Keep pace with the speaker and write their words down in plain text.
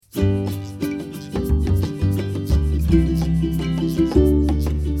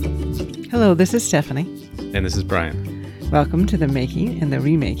Hello, this is Stephanie. And this is Brian. Welcome to the making and the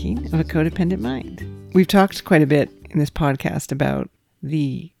remaking of a codependent mind. We've talked quite a bit in this podcast about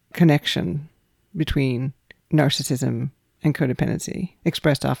the connection between narcissism and codependency,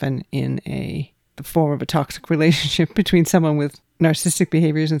 expressed often in the form of a toxic relationship between someone with narcissistic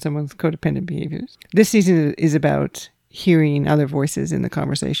behaviors and someone with codependent behaviors. This season is about hearing other voices in the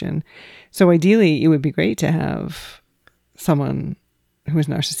conversation. So ideally, it would be great to have someone who is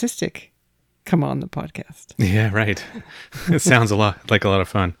narcissistic come on the podcast. Yeah, right. It sounds a lot of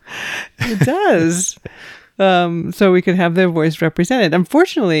fun. It does. So we could have their voice represented.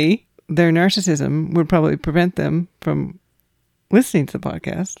 Unfortunately, their narcissism would probably prevent them from listening to the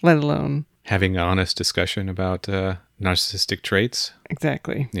podcast, let alone having an honest discussion about narcissistic traits.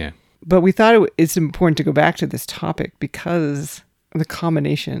 Exactly. Yeah. But we thought it's important to go back to this topic because the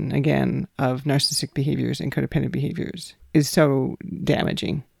combination, again, of narcissistic behaviors and codependent behaviors is so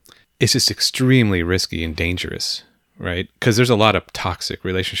damaging. It's just extremely risky and dangerous, right? Because there's a lot of toxic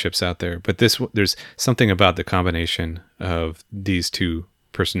relationships out there, but there's something about the combination of these two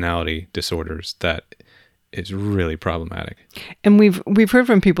personality disorders that is really problematic. And we've heard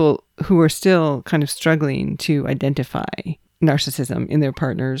from people who are still kind of struggling to identify narcissism in their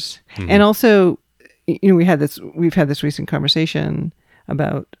partners. Mm-hmm. And also, we've had this recent conversation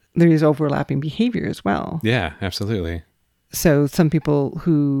about these overlapping behavior as well. Yeah, absolutely. So some people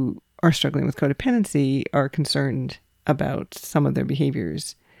who are struggling with codependency are concerned about some of their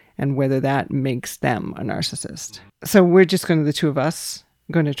behaviors and whether that makes them a narcissist. So we're just the two of us,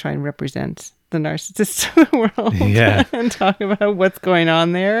 going to try and represent the narcissist world. Yeah. And talk about what's going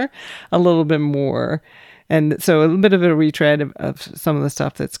on there a little bit more. And so a little bit of a retread of some of the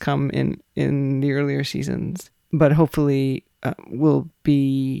stuff that's come in the earlier seasons, but hopefully will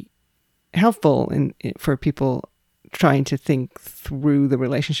be helpful for people trying to think through the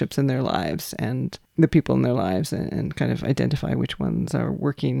relationships in their lives and the people in their lives and kind of identify which ones are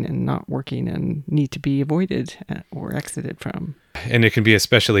working and not working and need to be avoided or exited from. And it can be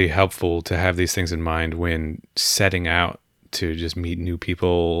especially helpful to have these things in mind when setting out to just meet new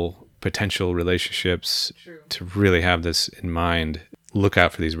people, potential relationships. True. To really have this in mind. Look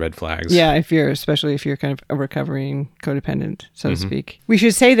out for these red flags. Yeah, especially if you're kind of a recovering codependent, so to speak. We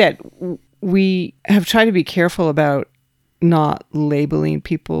should say that we have tried to be careful about not labeling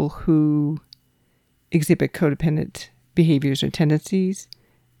people who exhibit codependent behaviors or tendencies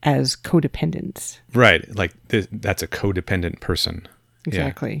as codependents. Right. Like that's a codependent person.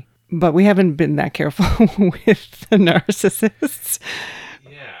 Exactly. Yeah. But we haven't been that careful with the narcissists.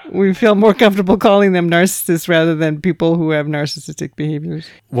 Yeah. We feel more comfortable calling them narcissists rather than people who have narcissistic behaviors.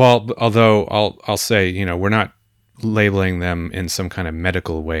 Well, although I'll say, we're not labeling them in some kind of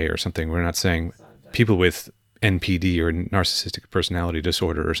medical way or something. We're not saying people with NPD or narcissistic personality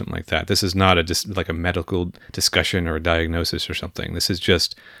disorder or something like that. This is not like a medical discussion or a diagnosis or something. This is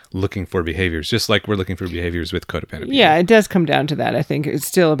just looking for behaviors, just like we're looking for behaviors with codependent behavior. Yeah, it does come down to that. I think it's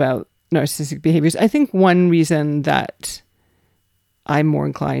still about narcissistic behaviors. I think one reason that I'm more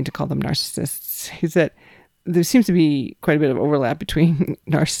inclined to call them narcissists is that there seems to be quite a bit of overlap between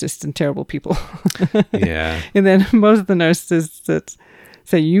narcissists and terrible people. Yeah. And then most of the narcissists that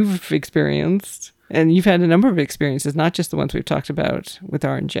say you've experienced, and you've had a number of experiences, not just the ones we've talked about with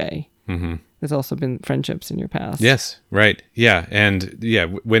R&J. Mm-hmm. There's also been friendships in your past. Yes, right. Yeah. And yeah,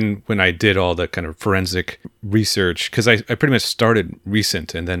 when I did all the kind of forensic research, because I pretty much started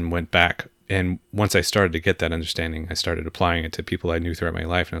recent and then went back. And once I started to get that understanding, I started applying it to people I knew throughout my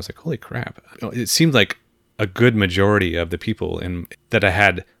life. And I was like, holy crap. It seemed like a good majority of the people that I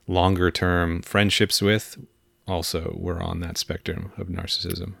had longer term friendships with also were on that spectrum of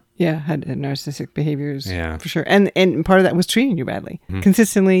narcissism. Yeah, had narcissistic behaviors. Yeah. For sure. And part of that was treating you badly,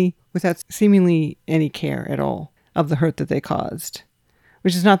 consistently, without seemingly any care at all of the hurt that they caused,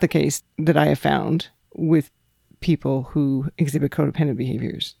 which is not the case that I have found with people who exhibit codependent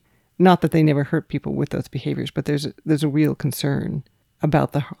behaviors. Not that they never hurt people with those behaviors, but there's a real concern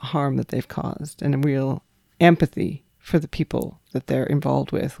about the harm that they've caused and a real empathy for the people that they're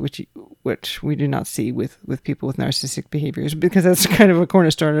involved with, which we do not see with people with narcissistic behaviors, because that's kind of a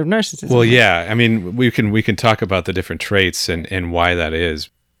cornerstone of narcissism. Well, yeah. I mean, we can talk about the different traits and why that is.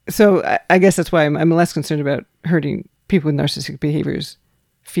 So I guess that's why I'm less concerned about hurting people with narcissistic behaviors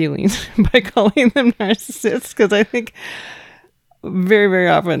feelings by calling them narcissists, because I think very, very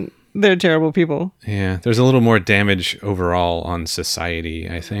often they're terrible people. Yeah, there's a little more damage overall on society,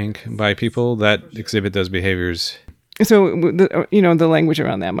 I think, by people that exhibit those behaviors. So, the language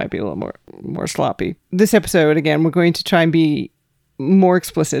around that might be a little more sloppy. This episode, again, we're going to try and be more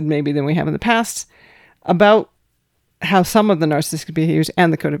explicit maybe than we have in the past about how some of the narcissistic behaviors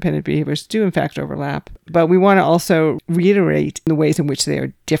and the codependent behaviors do in fact overlap. But we want to also reiterate the ways in which they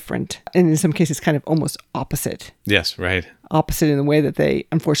are different, and in some cases kind of almost opposite. Yes, right. Opposite in the way that they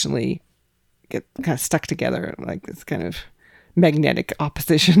unfortunately get kind of stuck together, like this kind of magnetic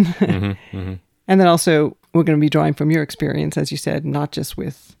opposition. Mm-hmm, mm-hmm. And then also we're going to be drawing from your experience, as you said, not just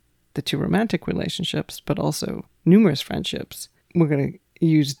with the two romantic relationships, but also numerous friendships. We're going to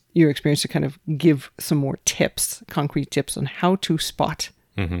use your experience to kind of give some more tips, concrete tips on how to spot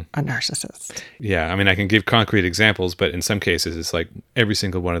a narcissist. Yeah, I mean, I can give concrete examples, but in some cases it's like every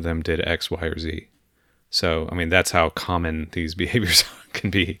single one of them did X, Y, or Z. So, I mean, that's how common these behaviors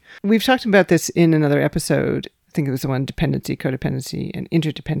can be. We've talked about this in another episode. I think it was the one, dependency, codependency, and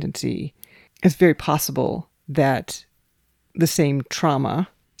interdependency. It's very possible that the same trauma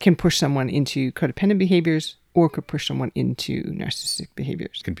can push someone into codependent behaviors or could push someone into narcissistic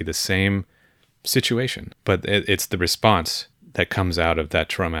behaviors. It can be the same situation, but it's the response that comes out of that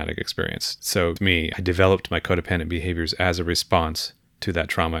traumatic experience. So to me, I developed my codependent behaviors as a response to that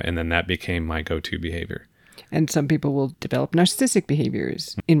trauma, and then that became my go-to behavior. And some people will develop narcissistic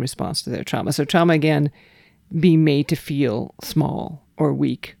behaviors in response to their trauma. So trauma, again, being made to feel small or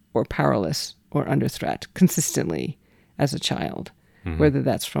weak or powerless or under threat consistently as a child, whether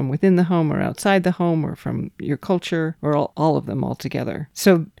that's from within the home or outside the home or from your culture or all of them all together.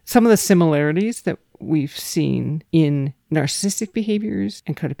 So some of the similarities that we've seen in narcissistic behaviors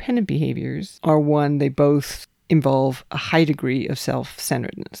and codependent behaviors are, one, they both involve a high degree of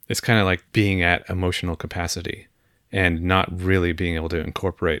self-centeredness. It's kind of like being at emotional capacity and not really being able to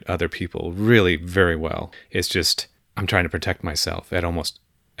incorporate other people really very well. It's just, I'm trying to protect myself at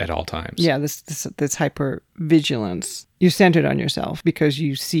all times. Yeah, this hyper vigilance. You're centered on yourself because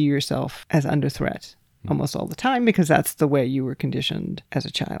you see yourself as under threat almost all the time because that's the way you were conditioned as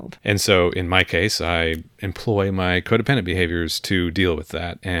a child. And so in my case, I employ my codependent behaviors to deal with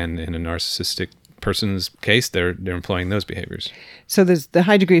that. And in a narcissistic person's case, they're employing those behaviors. So there's the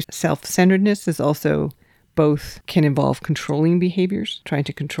high degree of self-centeredness is also both can involve controlling behaviors, trying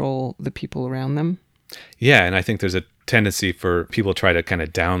to control the people around them. Yeah, and I think there's a tendency for people to try to kind of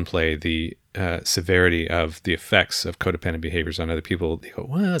downplay the severity of the effects of codependent behaviors on other people. They go,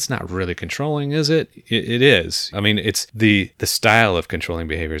 well, it's not really controlling, is it? It is. I mean, it's the style of controlling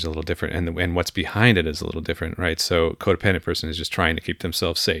behavior is a little different, and what's behind it is a little different, right? So codependent person is just trying to keep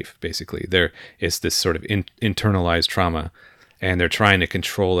themselves safe, basically. It's this sort of internalized trauma, and they're trying to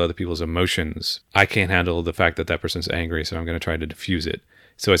control other people's emotions. I can't handle the fact that that person's angry, so I'm going to try to diffuse it.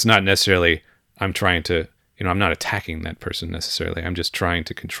 So it's not necessarily I'm trying to, I'm not attacking that person necessarily. I'm just trying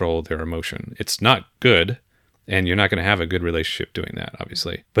to control their emotion. It's not good, and you're not going to have a good relationship doing that,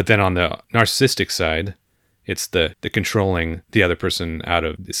 obviously. But then on the narcissistic side, it's the controlling the other person out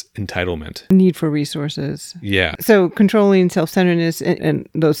of this entitlement. Need for resources. Yeah. So controlling self-centeredness and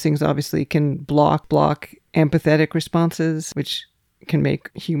those things obviously can block empathetic responses, which can make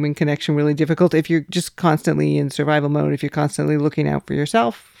human connection really difficult. If you're just constantly in survival mode, if you're constantly looking out for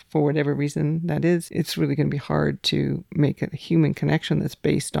yourself, for whatever reason that is, it's really going to be hard to make a human connection that's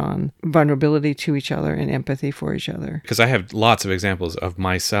based on vulnerability to each other and empathy for each other. Because I have lots of examples of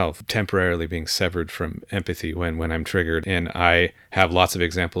myself temporarily being severed from empathy when I'm triggered. And I have lots of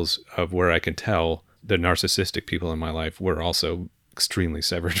examples of where I can tell the narcissistic people in my life were also extremely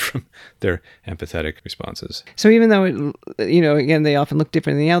severed from their empathetic responses. So even though, again, they often look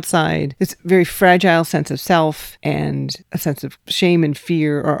different on the outside, this very fragile sense of self and a sense of shame and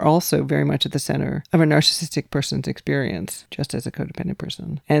fear are also very much at the center of a narcissistic person's experience, just as a codependent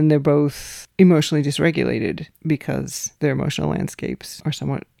person. And they're both emotionally dysregulated because their emotional landscapes are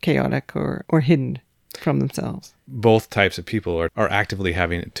somewhat chaotic or hidden from themselves. Both types of people are actively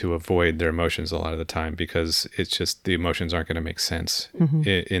having to avoid their emotions a lot of the time because it's just the emotions aren't going to make sense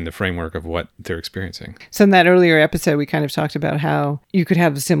in the framework of what they're experiencing. So in that earlier episode, we kind of talked about how you could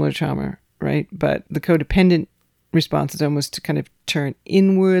have a similar trauma, right? But the codependent response is almost to kind of turn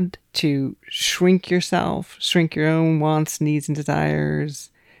inward, to shrink yourself, shrink your own wants, needs, and desires,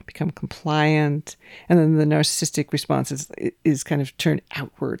 become compliant. And then the narcissistic response is kind of turn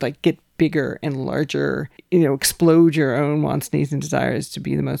outward, like get bigger and larger, explode your own wants, needs, and desires to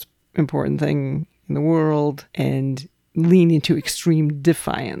be the most important thing in the world and lean into extreme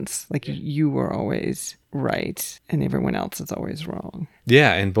defiance. Like you are always right and everyone else is always wrong.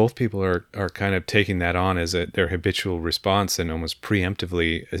 Yeah, and both people are kind of taking that on as their habitual response and almost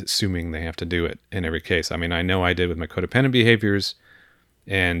preemptively assuming they have to do it in every case. I mean, I know I did with my codependent behaviors,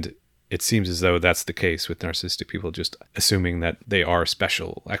 and it seems as though that's the case with narcissistic people, just assuming that they are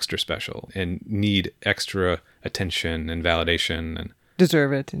special, extra special, and need extra attention and validation. And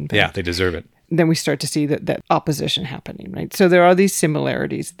deserve it. Yeah, they deserve it. then we start to see that opposition happening, right? So there are these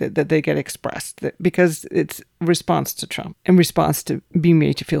similarities that they get expressed because it's response to Trump and response to being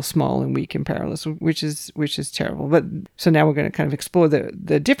made to feel small and weak and powerless, which is terrible. But so now we're going to kind of explore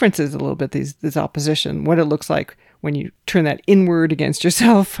the differences a little bit, this opposition, what it looks like when you turn that inward against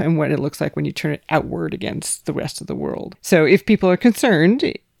yourself and what it looks like when you turn it outward against the rest of the world. So if people are concerned,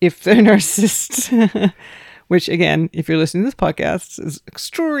 if they're narcissists, which again, if you're listening to this podcast, is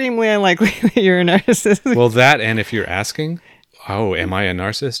extremely unlikely that you're a narcissist. Well, that, and if you're asking, oh, am I a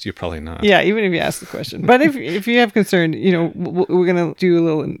narcissist? You're probably not. Yeah, even if you ask the question. But if you have concern, we're going to do a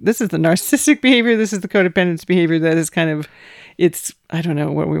little, this is the narcissistic behavior, this is the codependence behavior that is kind of, it's, I don't know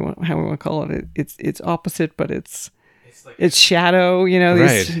how we want to call it. It's opposite, but it's shadow,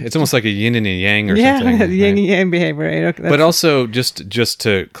 Right. It's almost like a yin and a yang or something. Yeah, yin and yang behavior, right? Okay, but also, just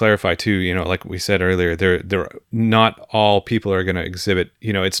to clarify too, like we said earlier, there not all people are going to exhibit,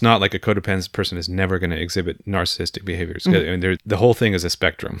 it's not like a codependent person is never going to exhibit narcissistic behaviors. Mm-hmm. I mean, the whole thing is a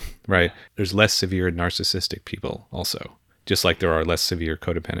spectrum, right? There's less severe narcissistic people also, just like there are less severe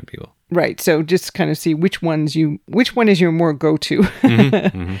codependent people. Right. So just kind of see which one is your more go-to. Mm-hmm,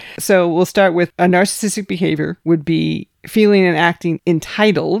 mm-hmm. So we'll start with a narcissistic behavior would be feeling and acting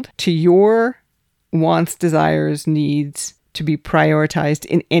entitled to your wants, desires, needs to be prioritized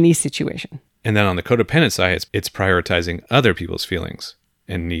in any situation. And then on the codependent side, it's prioritizing other people's feelings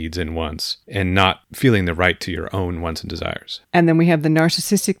and needs and wants and not feeling the right to your own wants and desires. And then we have the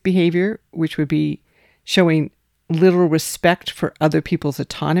narcissistic behavior, which would be showing little respect for other people's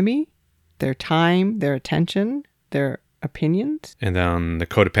autonomy, their time, their attention, their opinions. And then the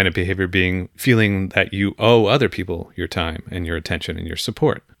codependent behavior being feeling that you owe other people your time and your attention and your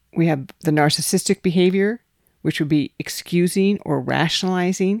support. We have the narcissistic behavior, which would be excusing or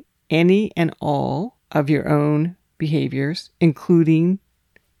rationalizing any and all of your own behaviors, including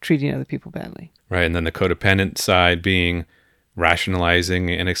treating other people badly. Right. And then the codependent side being rationalizing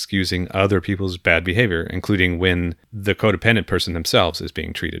and excusing other people's bad behavior, including when the codependent person themselves is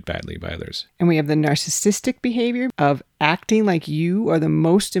being treated badly by others. And we have the narcissistic behavior of acting like you are the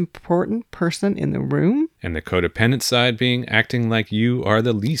most important person in the room. And the codependent side being acting like you are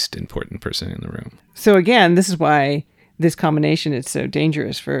the least important person in the room. So again, this is why this combination is so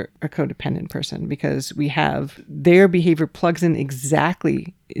dangerous for a codependent person, because we have their behavior plugs in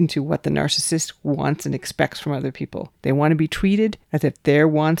exactly into what the narcissist wants and expects from other people. They want to be treated as if their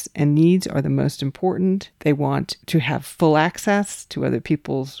wants and needs are the most important. They want to have full access to other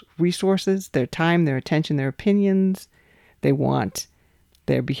people's resources, their time, their attention, their opinions. They want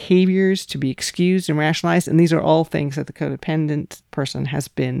their behaviors to be excused and rationalized. And these are all things that the codependent person has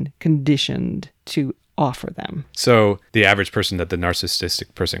been conditioned to offer them. So the average person that the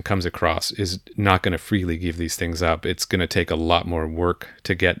narcissistic person comes across is not going to freely give these things up. It's going to take a lot more work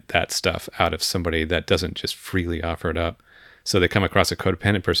to get that stuff out of somebody that doesn't just freely offer it up. So they come across a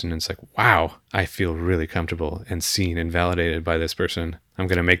codependent person and it's like, wow, I feel really comfortable and seen and validated by this person. I'm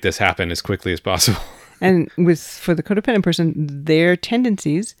going to make this happen as quickly as possible. And for the codependent person, their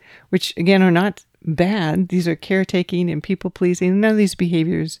tendencies, which again are not bad, these are caretaking and people pleasing. None of these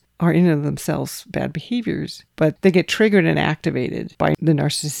behaviors are in and of themselves bad behaviors, but they get triggered and activated by the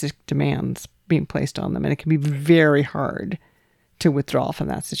narcissistic demands being placed on them. And it can be very hard to withdraw from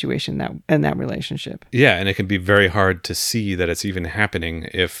that situation and that relationship. Yeah, and it can be very hard to see that it's even happening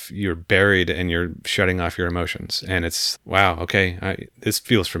if you're buried and you're shutting off your emotions. And it's, wow, okay, this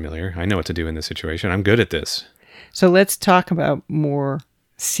feels familiar. I know what to do in this situation. I'm good at this. So let's talk about more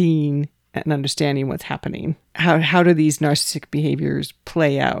seeing and understanding what's happening. How do these narcissistic behaviors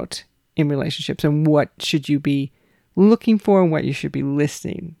play out in relationships, and what should you be looking for and what you should be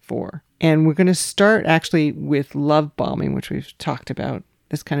listening for? And we're going to start actually with love bombing, which we've talked about,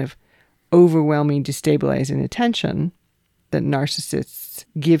 this kind of overwhelming, destabilizing attention that narcissists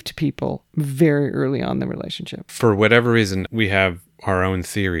give to people very early on in the relationship. For whatever reason, we have our own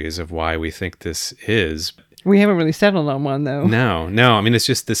theories of why we think this is. We haven't really settled on one, though. No. I mean, it's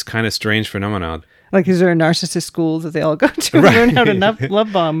just this kind of strange phenomenon. Like, is there a narcissist school that they all go to right. learn how to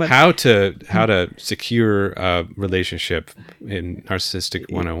love bomb? But how to secure a relationship in Narcissistic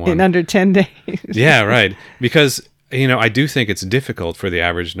 101. In under 10 days. Yeah, right. Because, I do think it's difficult for the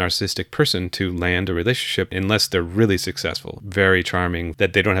average narcissistic person to land a relationship unless they're really successful, very charming,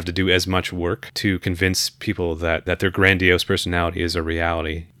 that they don't have to do as much work to convince people that their grandiose personality is a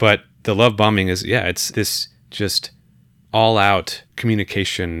reality. But the love bombing is, it's this just all-out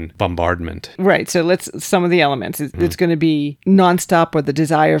communication bombardment. Right. So some of the elements. It's going to be nonstop, or the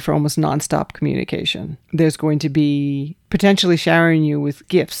desire for almost nonstop communication. There's going to be potentially showering you with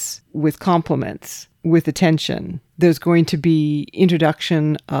gifts, with compliments, with attention. there's going to be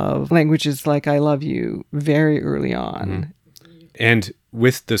introduction of languages like I love you very early on. And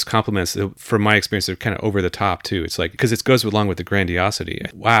with those compliments, from my experience, they're kind of over the top too. It's like, because it goes along with the grandiosity.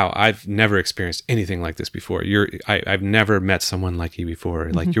 Wow, I've never experienced anything like this before. I've never met someone like you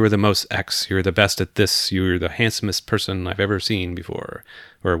before. Like, you're the most X, you're the best at this, you're the handsomest person I've ever seen before,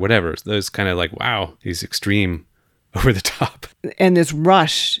 or whatever. Those kind of like, wow, these extreme, over the top. And this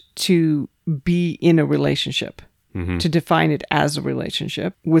rush to be in a relationship, to define it as a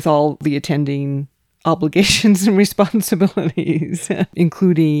relationship with all the attending obligations and responsibilities,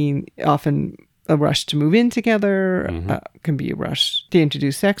 including often a rush to move in together, can be a rush to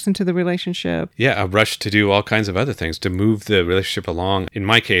introduce sex into the relationship. Yeah, a rush to do all kinds of other things, to move the relationship along. In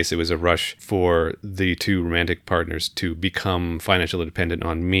my case, it was a rush for the two romantic partners to become financially dependent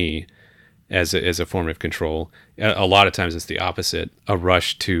on me as a form of control. A lot of times it's the opposite, a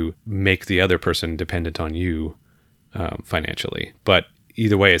rush to make the other person dependent on you financially. But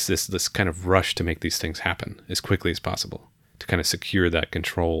either way, it's this kind of rush to make these things happen as quickly as possible, to kind of secure that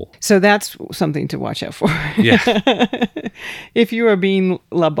control. So that's something to watch out for. Yeah. If you are being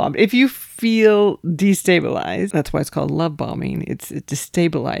love bombed, if you feel destabilized, that's why it's called love bombing. It's a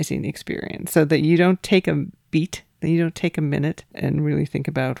destabilizing experience, so that you don't take a beat, that you don't take a minute and really think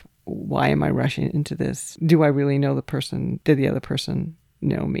about, why am I rushing into this? Do I really know the person? Did the other person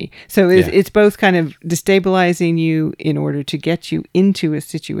know me? So it's both kind of destabilizing you in order to get you into a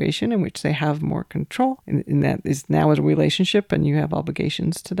situation in which they have more control, and that is now a relationship and you have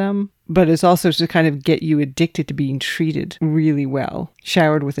obligations to them. But it's also to kind of get you addicted to being treated really well,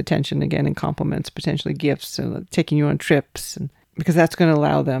 showered with attention again, and compliments, potentially gifts, so taking you on trips, and because that's going to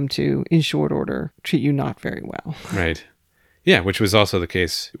allow them to, in short order, treat you not very well. Right. Yeah, which was also the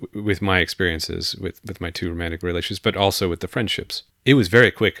case with my experiences with my two romantic relationships, but also with the friendships. It was very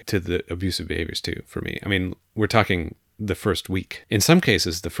quick to the abusive behaviors too, for me. I mean, we're talking the first week. In some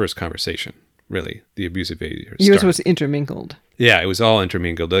cases, the first conversation, really, the abusive behaviors. Yours was intermingled. Yeah, it was all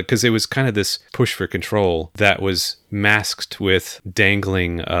intermingled, because it was kind of this push for control that was masked with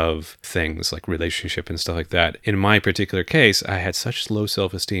dangling of things like relationship and stuff like that. In my particular case, I had such low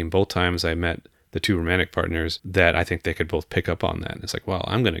self-esteem both times I met the two romantic partners that I think they could both pick up on that. And it's like, well,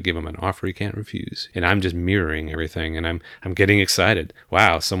 I'm going to give him an offer he can't refuse. And I'm just mirroring everything, and I'm getting excited.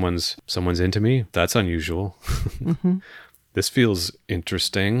 Wow, someone's into me? That's unusual. This feels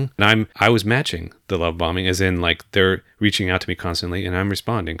interesting. And I was matching the love bombing, as in like they're reaching out to me constantly and I'm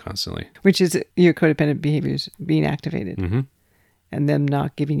responding constantly. Which is your codependent behaviors being activated. And them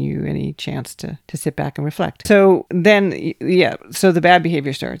not giving you any chance to sit back and reflect. So then, so the bad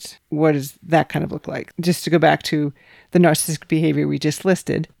behavior starts. What does that kind of look like? Just to go back to the narcissistic behavior we just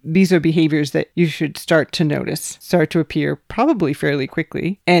listed, these are behaviors that you should start to notice, start to appear probably fairly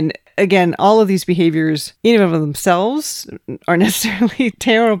quickly. And again, all of these behaviors in and of themselves aren't necessarily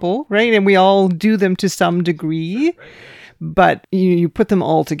terrible, right? And we all do them to some degree, but you put them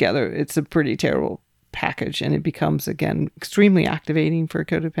all together, it's a pretty terrible package, and it becomes, again, extremely activating for a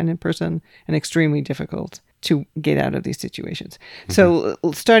codependent person and extremely difficult to get out of these situations. So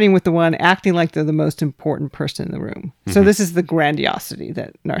starting with the one acting like they're the most important person in the room. So this is the grandiosity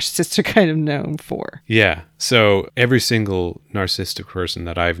that narcissists are kind of known for. Yeah. So every single narcissistic person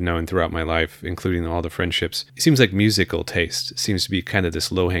that I've known throughout my life, including all the friendships, it seems like musical taste seems to be kind of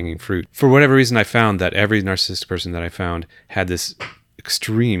this low-hanging fruit. For whatever reason, I found that every narcissistic person that I found had this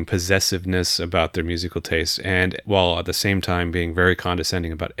extreme possessiveness about their musical taste, and while at the same time being very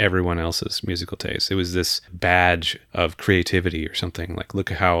condescending about everyone else's musical taste. It was this badge of creativity or something, like,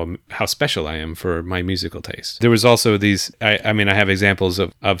 look at how special I am for my musical taste. There was also these, I mean, I have examples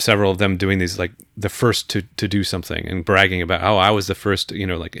of several of them doing these, like the first to do something and bragging about, oh, I was the first,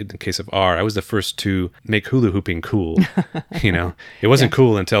 like in the case of R, I was the first to make hula hooping cool. It wasn't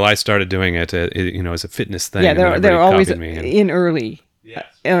cool until I started doing it, as a fitness thing. Yeah, they're always in early. Yes.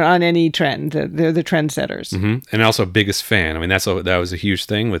 On any trend. They're the trendsetters. And also biggest fan. I mean, that was a huge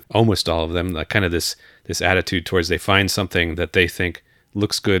thing with almost all of them, like kind of this attitude towards, they find something that they think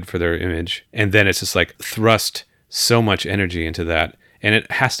looks good for their image, and then it's just like thrust so much energy into that, and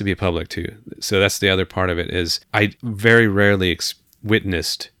it has to be public too. So that's the other part of it, is I very rarely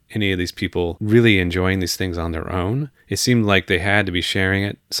witnessed any of these people really enjoying these things on their own. It seemed like they had to be sharing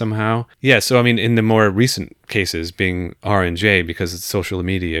it somehow. Yeah, so I mean, in the more recent cases, being R and J, because social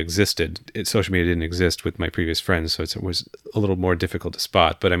media existed, social media didn't exist with my previous friends, so it was a little more difficult to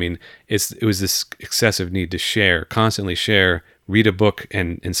spot. But I mean, it was this excessive need to share, constantly share read a book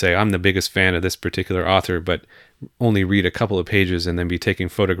and say, I'm the biggest fan of this particular author, but only read a couple of pages and then be taking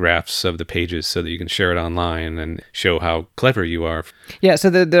photographs of the pages so that you can share it online and show how clever you are. Yeah, so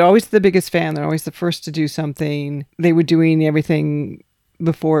they're always the biggest fan. They're always the first to do something. They were doing everything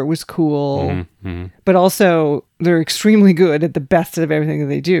before it was cool. But also they're extremely good at the best of everything that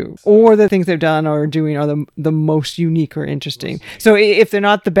they do, or the things they've done or doing are the most unique or interesting. So if they're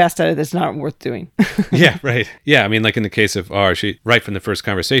not the best at it, it's not worth doing. Yeah, right. Yeah, I mean, like in the case of R, she right from the first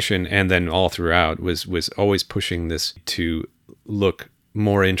conversation and then all throughout was always pushing this to look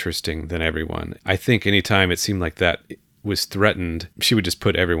more interesting than everyone. I think anytime it seemed like that was threatened, she would just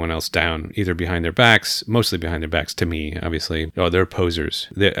put everyone else down, either behind their backs, mostly behind their backs to me, obviously. Oh, they're posers.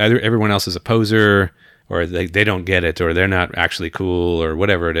 Either everyone else is a poser, or they don't get it, or they're not actually cool, or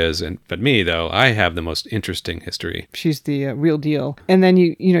whatever it is. But me, though, I have the most interesting history. She's the real deal. And then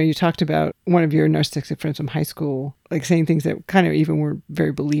you talked about one of your narcissistic friends from high school, like saying things that kind of even were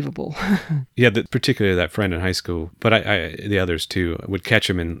very believable. Yeah, particularly that friend in high school, but I the others too, would catch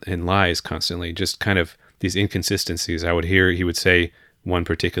him in lies constantly, just kind of these inconsistencies. I would hear he would say one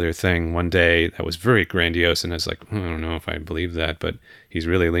particular thing one day that was very grandiose, and I was like, I don't know if I believe that, but he's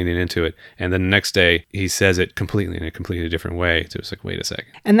really leaning into it. And then the next day he says it completely in a completely different way. So it's like, wait a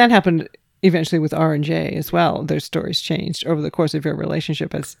second. And that happened eventually with R and J as well. Their stories changed over the course of your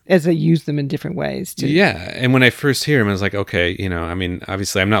relationship as they used them in different ways too. Yeah. And when I first hear him, I was like, okay, I mean,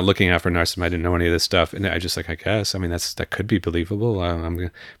 obviously I'm not looking out for narcissism. I didn't know any of this stuff. And I just like, I guess, I mean, that could be believable.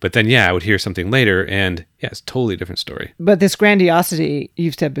 But then, I would hear something later and it's a totally different story. But this grandiosity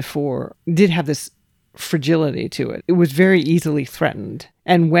you've said before did have this fragility to it. It was very easily threatened.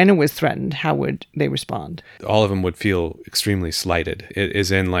 And when it was threatened, how would they respond? All of them would feel extremely slighted. It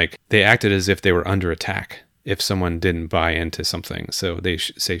is in like they acted as if they were under attack if someone didn't buy into something. So they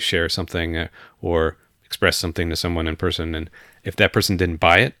share something or express something to someone in person. And if that person didn't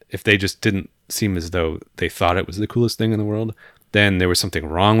buy it, if they just didn't seem as though they thought it was the coolest thing in the world, then there was something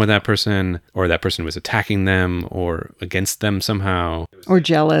wrong with that person, or that person was attacking them or against them somehow. Or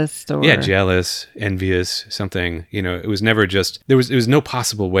jealous. Jealous, envious, something. It was never just, there was no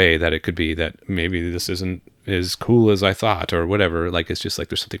possible way that it could be that maybe this isn't as cool as I thought or whatever. Like, it's just like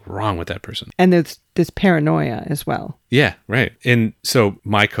there's something wrong with that person. And there's this paranoia as well. Yeah, right. And so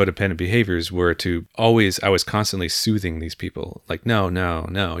my codependent behaviors were I was constantly soothing these people. Like, no,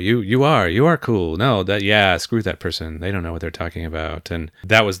 you are cool. No, screw that person. They don't know what they're talking about. And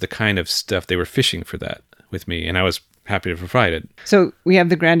that was the kind of stuff they were fishing for that with me. And I was happy to provide it. So we have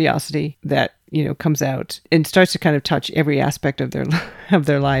the grandiosity that, comes out and starts to kind of touch every aspect of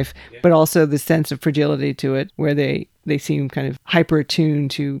their life, but also the sense of fragility to it, where they seem kind of hyper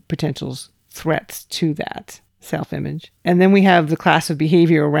attuned to potential threats to that self-image. And then we have the class of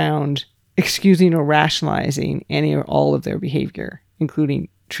behavior around excusing or rationalizing any or all of their behavior, including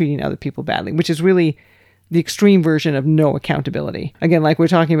treating other people badly, which is really the extreme version of no accountability. Again, like we're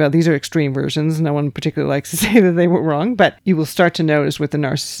talking about, these are extreme versions. No one particularly likes to say that they were wrong, but you will start to notice with the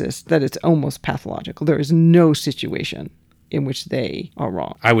narcissist that it's almost pathological. There is no situation in which they are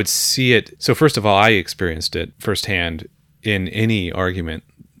wrong. I would see it. So first of all, I experienced it firsthand in any argument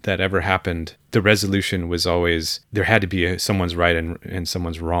that ever happened. The resolution was always, there had to be someone's right and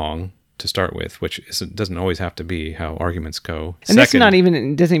someone's wrong to start with, which doesn't always have to be how arguments go. And this doesn't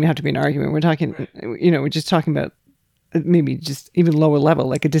even have to be an argument. We're talking, we're just talking about maybe just even lower level,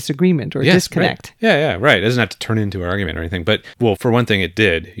 like a disagreement or a disconnect. Right. Yeah, right. It doesn't have to turn into an argument or anything. But, well, for one thing, it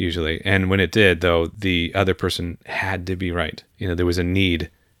did usually. And when it did, though, the other person had to be right. There was a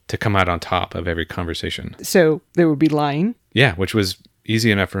need to come out on top of every conversation. So there would be lying. Yeah, which was easy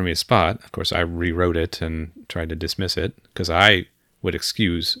enough for me to spot. Of course, I rewrote it and tried to dismiss it because I would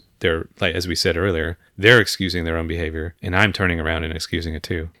excuse like as we said earlier, they're excusing their own behavior and I'm turning around and excusing it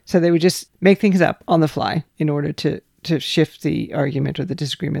too. So they would just make things up on the fly in order to shift the argument or the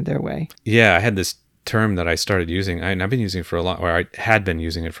disagreement their way. Yeah, I had this term that I started using, and I've been using for I had been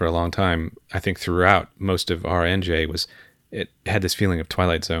using it for a long time. I think throughout most of RNJ it had this feeling of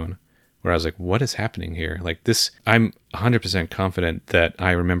Twilight Zone where I was like, what is happening here? Like this, I'm 100% confident that I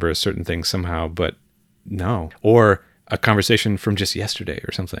remember a certain thing somehow, but no. Or a conversation from just yesterday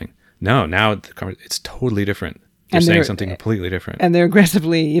or something. No, now it's totally different. They're saying something completely different. And they're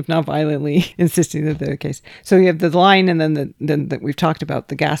aggressively, if not violently, insisting that they're the case. So you have the lying, and then we've talked about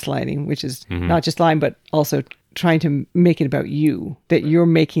the gaslighting, which is not just lying, but also trying to make it about you, that you're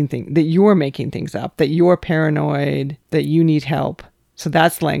making things up, that you're paranoid, that you need help. So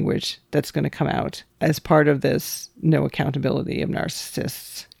that's language that's going to come out as part of this no accountability of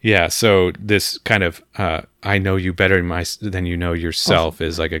narcissists. Yeah, so this kind of I know you better than you know yourself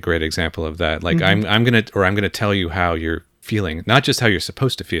is like a great example of that. Like I'm gonna tell you how you're feeling, not just how you're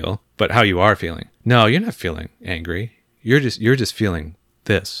supposed to feel, but how you are feeling. No, you're not feeling angry. You're just feeling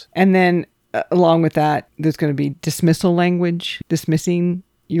this. And then along with that, there's going to be dismissal language, dismissing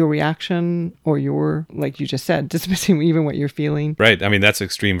your reaction or your, like you just said, dismissing even what you're feeling. Right. I mean, that's an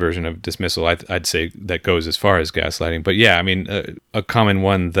extreme version of dismissal. I'd say that goes as far as gaslighting. But yeah, I mean, a common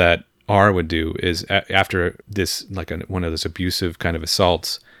one that R would do is after this, like one of those abusive kind of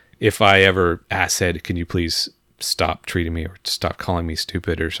assaults, if I ever said, can you please stop treating me or stop calling me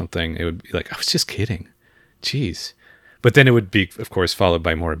stupid or something, it would be like, I was just kidding. Jeez. But then it would be, of course, followed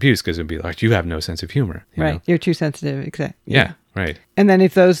by more abuse because it would be like, you have no sense of humor. Right. Know? You're too sensitive. Exactly. Yeah. Right. And then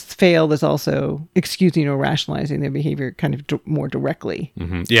if those fail, there's also excusing or rationalizing their behavior kind of more directly.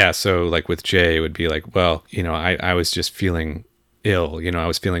 Mm-hmm. Yeah. So like with Jay, it would be like, well, I was just feeling ill, I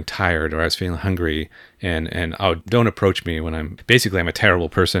was feeling tired or I was feeling hungry and don't approach me when I'm a terrible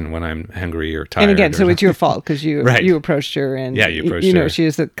person when I'm hungry or tired. And again, so it's your fault because you right. you approached her and you approached her. She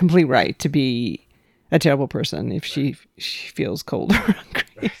has the complete right to be a terrible person if she feels cold or hungry.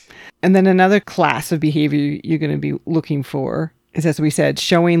 Right. And then another class of behavior you're going to be looking for is, as we said,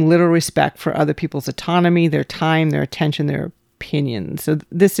 showing little respect for other people's autonomy, their time, their attention, their opinions. So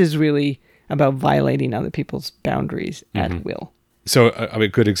this is really about violating other people's boundaries at will. So a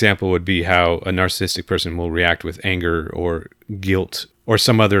good example would be how a narcissistic person will react with anger or guilt or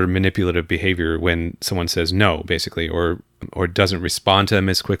some other manipulative behavior when someone says no, basically, or doesn't respond to them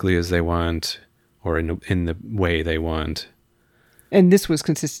as quickly as they want or in the way they want. And this was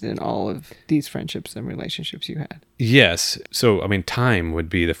consistent in all of these friendships and relationships you had. Yes. So, I mean, time would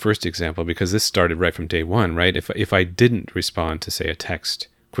be the first example because this started right from day one, right? If I didn't respond to, say, a text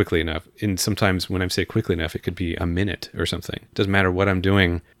quickly enough, and sometimes when I say quickly enough, it could be a minute or something. It doesn't matter what I'm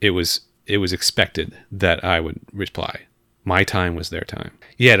doing. It was expected that I would reply. My time was their time.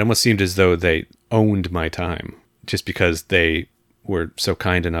 Yeah, it almost seemed as though they owned my time just because they were so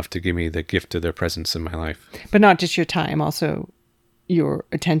kind enough to give me the gift of their presence in my life. But not just your time, also your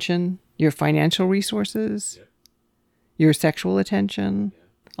attention, your financial resources, your sexual attention,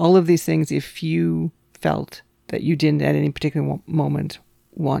 all of these things. If you felt that you didn't at any particular moment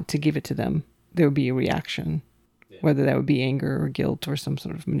want to give it to them, there would be a reaction, whether that would be anger or guilt or some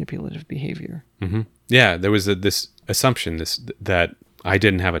sort of manipulative behavior. Mm-hmm. Yeah, there was this assumption that I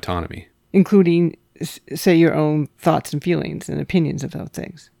didn't have autonomy. Including, say, your own thoughts and feelings and opinions of those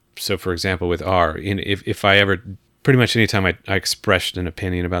things. So, for example, with R, if I ever, pretty much anytime I expressed an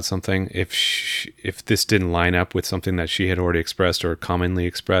opinion about something, if this didn't line up with something that she had already expressed or commonly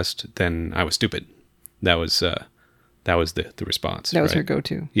expressed, then I was stupid. That was the response. That was her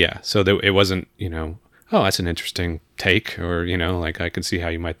go-to. Yeah. So it wasn't, oh, that's an interesting take, or, like I can see how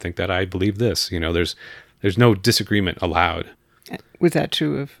you might think that I believe this. There's no disagreement allowed. Was that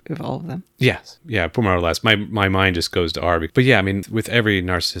true of all of them? Yes. Yeah, more or less. My mind just goes to R. But yeah, I mean, with every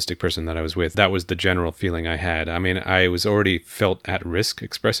narcissistic person that I was with, that was the general feeling I had. I mean, I was already felt at risk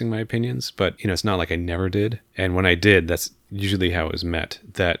expressing my opinions, but, it's not like I never did. And when I did, that's usually how it was met,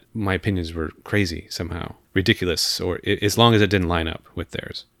 that my opinions were crazy somehow, ridiculous, or as long as it didn't line up with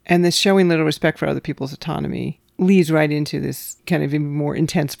theirs. And this showing little respect for other people's autonomy leads right into this kind of even more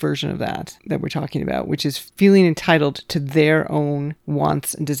intense version of that we're talking about, which is feeling entitled to their own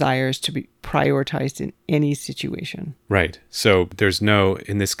wants and desires to be prioritized in any situation. Right. So there's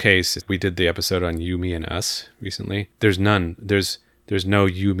in this case, we did the episode on you, me, and us recently. There's none. There's no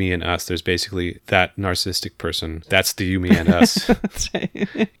you, me, and us. There's basically that narcissistic person. That's the you, me, and us. That's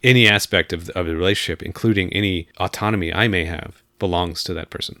right. Any aspect of the relationship, including any autonomy I may have, belongs to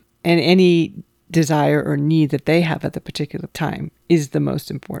that person. And any desire or need that they have at the particular time is the most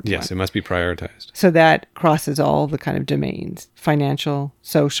important one. Yes, it must be prioritized. So that crosses all the kind of domains: financial,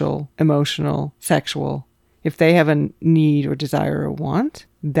 social, emotional, sexual. If they have a need or desire or want,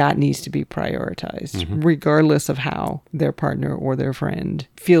 that needs to be prioritized, regardless of how their partner or their friend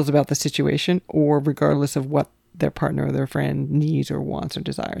feels about the situation, or regardless of what their partner or their friend needs or wants or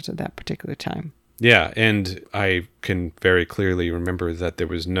desires at that particular time. Yeah, and I can very clearly remember that there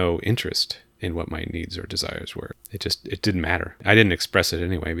was no interest in what my needs or desires were. It didn't matter. I didn't express it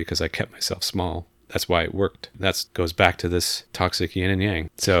anyway because I kept myself small. That's why it worked. That goes back to this toxic yin and yang.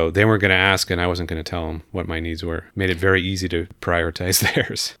 So they weren't going to ask, and I wasn't going to tell them what my needs were. Made it very easy to prioritize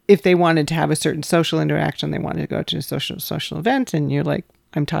theirs. If they wanted to have a certain social interaction, they wanted to go to a social event, and you're like,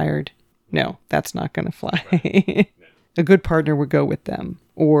 I'm tired. No, that's not going to fly. A good partner would go with them,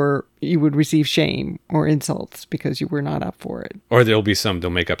 or you would receive shame or insults because you were not up for it. Or they'll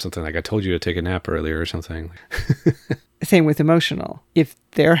make up something like, I told you to take a nap earlier or something. Same with emotional. If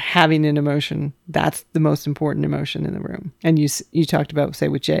they're having an emotion, that's the most important emotion in the room. And you talked about, say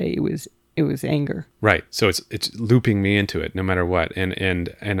with Jay, it was it was anger. Right. So it's looping me into it no matter what.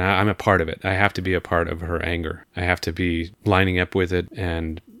 And I'm a part of it. I have to be a part of her anger. I have to be lining up with it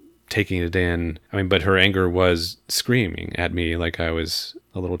and taking it in. I mean, but her anger was screaming at me like I was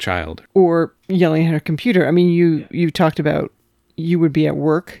a little child. Or yelling at her computer. I mean, you talked about you would be at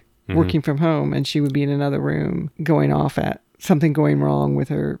work, working from home, and she would be in another room going off at something going wrong with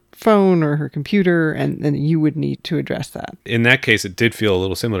her phone or her computer, and then you would need to address that. In that case, it did feel a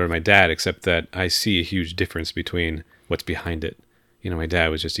little similar to my dad, except that I see a huge difference between what's behind it. You know, my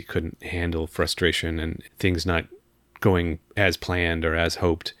dad was just, he couldn't handle frustration and things not going as planned or as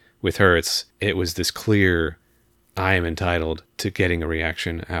hoped. With her, it was this clear, I am entitled to getting a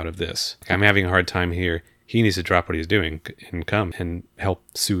reaction out of this. I'm having a hard time here. He needs to drop what he's doing and come and help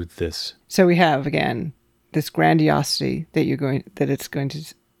soothe this. So we have, again, this grandiosity that it's going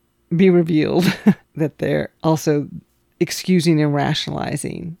to be revealed that they're also excusing and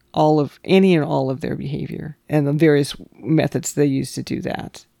rationalizing any and all of their behavior and the various methods they use to do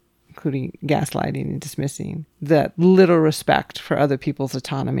that, including gaslighting and dismissing. That little respect for other people's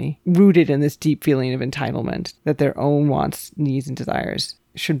autonomy, rooted in this deep feeling of entitlement that their own wants, needs, and desires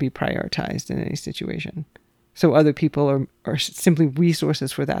should be prioritized in any situation. So other people are simply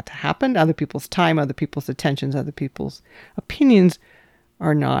resources for that to happen. Other people's time, other people's attentions, other people's opinions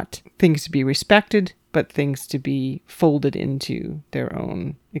are not things to be respected, but things to be folded into their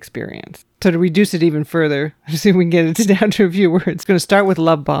own experience. So to reduce it even further, see if we can get it down to a few words. It's going to start with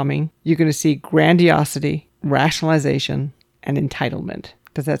love bombing. You're going to see grandiosity, rationalization, and entitlement.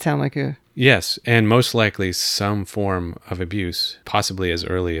 Does that sound like a... Yes, and most likely some form of abuse, possibly as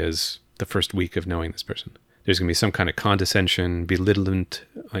early as the first week of knowing this person. There's going to be some kind of condescension, belittlement,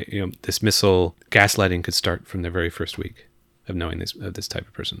 dismissal. Gaslighting could start from the very first week of knowing this type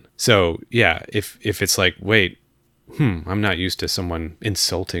of person. So yeah, if it's like, wait, I'm not used to someone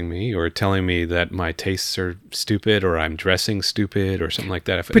insulting me or telling me that my tastes are stupid or I'm dressing stupid or something like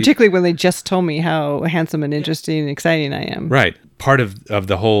that. Particularly when they just told me how handsome and interesting and exciting I am. Right. Part of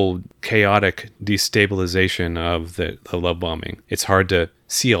the whole chaotic destabilization of the love bombing. It's hard to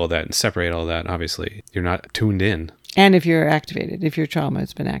see all that and separate all that, obviously. You're not tuned in. And if you're activated, if your trauma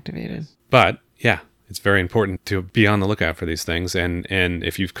has been activated. But yeah, it's very important to be on the lookout for these things. And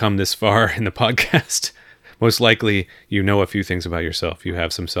if you've come this far in the podcast, most likely you know a few things about yourself. You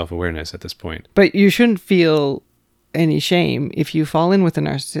have some self-awareness at this point. But you shouldn't feel any shame if you fall in with a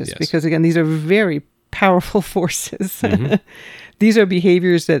narcissist. Yes. Because again, these are very powerful forces. Mm-hmm. These are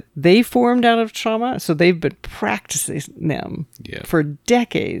behaviors that they formed out of trauma, so they've been practicing them for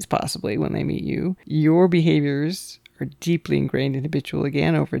decades, possibly, when they meet you. Your behaviors are deeply ingrained and habitual,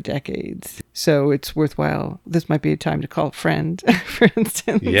 again, over decades. So it's worthwhile. This might be a time to call a friend, for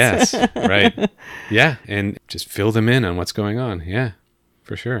instance. Yes, right. Yeah, and just fill them in on what's going on. Yeah,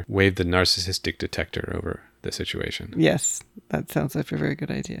 for sure. Wave the narcissistic detector over the situation. Yes, that sounds like a very good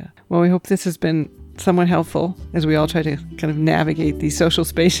idea. Well, we hope this has been somewhat helpful as we all try to kind of navigate these social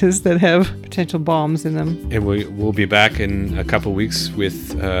spaces that have potential bombs in them. And we'll be back in a couple weeks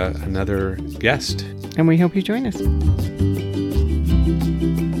with another guest. And we hope you join us.